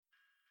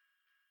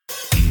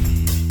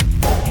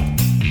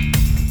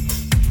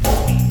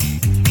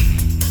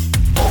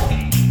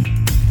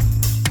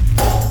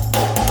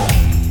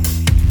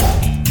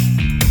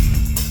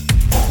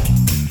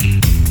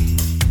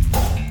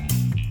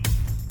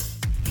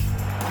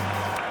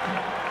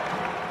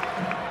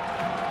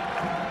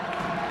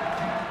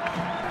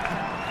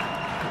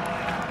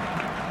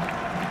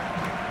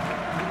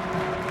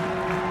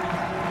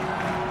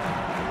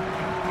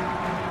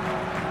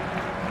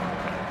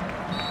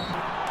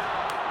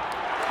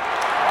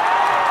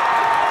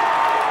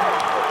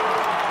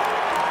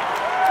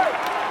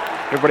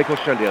Everybody, Coach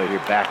John Daly here,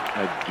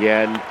 back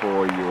again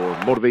for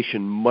your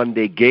Motivation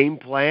Monday game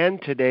plan.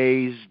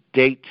 Today's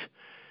date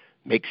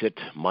makes it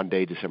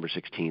Monday, December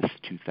 16th,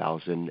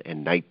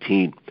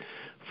 2019.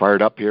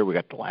 Fired up here. We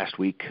got the last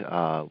week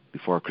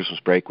before our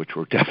Christmas break, which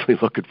we're definitely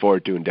looking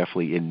forward to and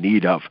definitely in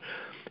need of.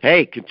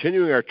 Hey,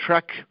 continuing our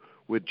trek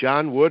with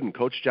John Wooden,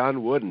 Coach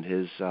John Wooden,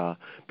 his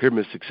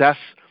Pyramid of Success.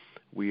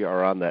 We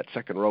are on that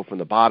second row from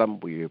the bottom.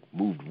 We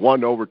moved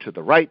one over to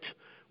the right.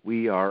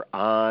 We are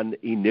on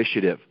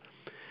initiative.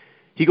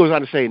 He goes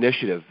on to say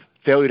initiative.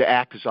 Failure to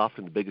act is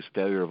often the biggest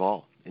failure of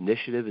all.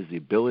 Initiative is the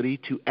ability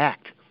to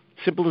act.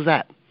 Simple as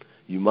that.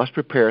 You must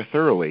prepare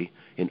thoroughly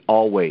in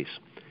all ways.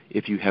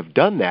 If you have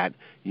done that,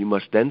 you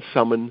must then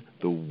summon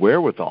the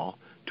wherewithal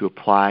to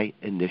apply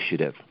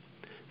initiative.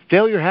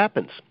 Failure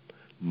happens.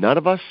 None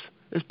of us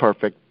is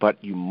perfect,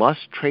 but you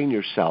must train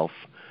yourself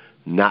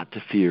not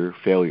to fear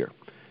failure.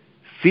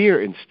 Fear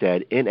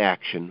instead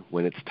inaction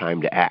when it's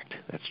time to act.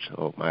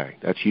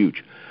 That's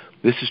huge.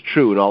 This is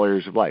true in all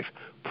areas of life.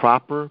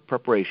 Proper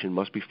preparation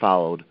must be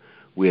followed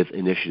with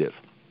initiative.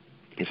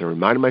 As I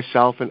remind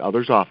myself and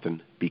others often,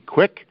 be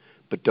quick,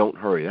 but don't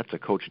hurry. That's a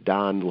Coach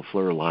Don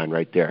LaFleur line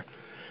right there.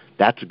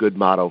 That's a good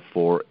motto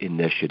for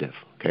initiative.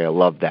 Okay, I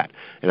love that.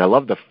 And I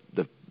love the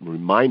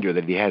reminder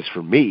that he has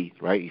for me,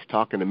 right? He's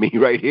talking to me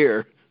right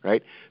here,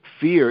 right?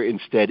 Fear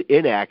instead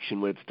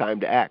inaction when it's time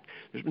to act.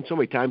 There's been so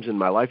many times in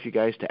my life, you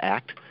guys, to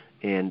act,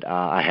 and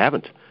I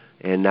haven't.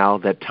 And now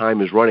that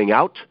time is running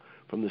out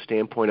from the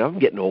standpoint of I'm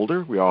getting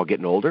older. We're all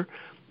getting older.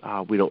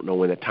 We don't know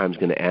when that time's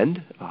going to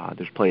end.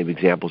 There's plenty of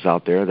examples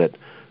out there that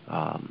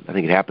I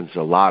think it happens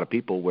to a lot of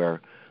people where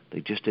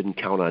they just didn't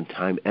count on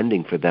time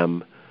ending for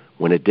them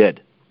when it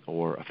did,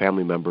 or a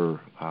family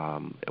member,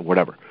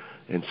 whatever.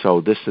 And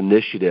so this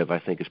initiative, I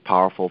think, is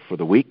powerful for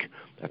the week.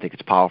 I think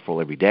it's powerful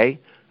every day.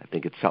 I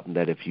think it's something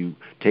that if you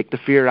take the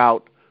fear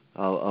out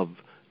of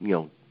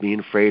being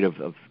afraid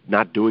of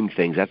not doing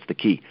things, that's the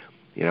key.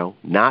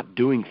 Not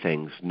doing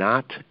things,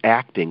 not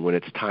acting when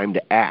it's time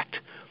to act.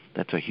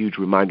 That's a huge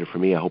reminder for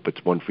me. I hope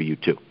it's one for you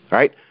too. All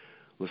right?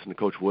 Listen to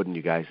Coach Wooden,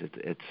 you guys.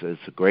 It's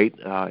a great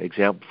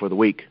example for the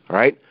week. All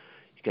right?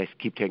 You guys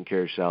keep taking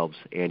care of yourselves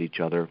and each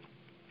other.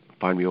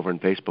 Find me over on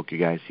Facebook, you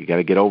guys. You got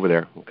to get over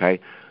there,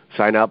 okay?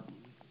 Sign up.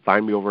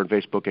 Find me over on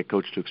Facebook at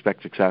Coach to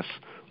Expect Success,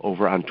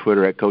 over on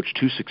Twitter at Coach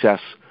to Success,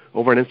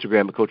 over on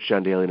Instagram at Coach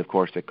John Daly, and, of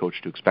course, at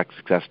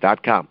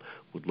CoachToExpectSuccess.com.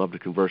 Would love to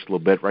converse a little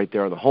bit right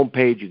there on the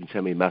homepage. You can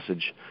send me a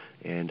message,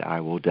 and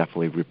I will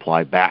definitely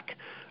reply back.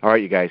 All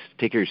right, you guys,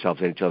 take care of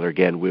yourselves and each other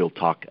again. We'll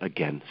talk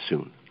again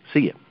soon.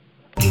 See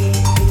ya.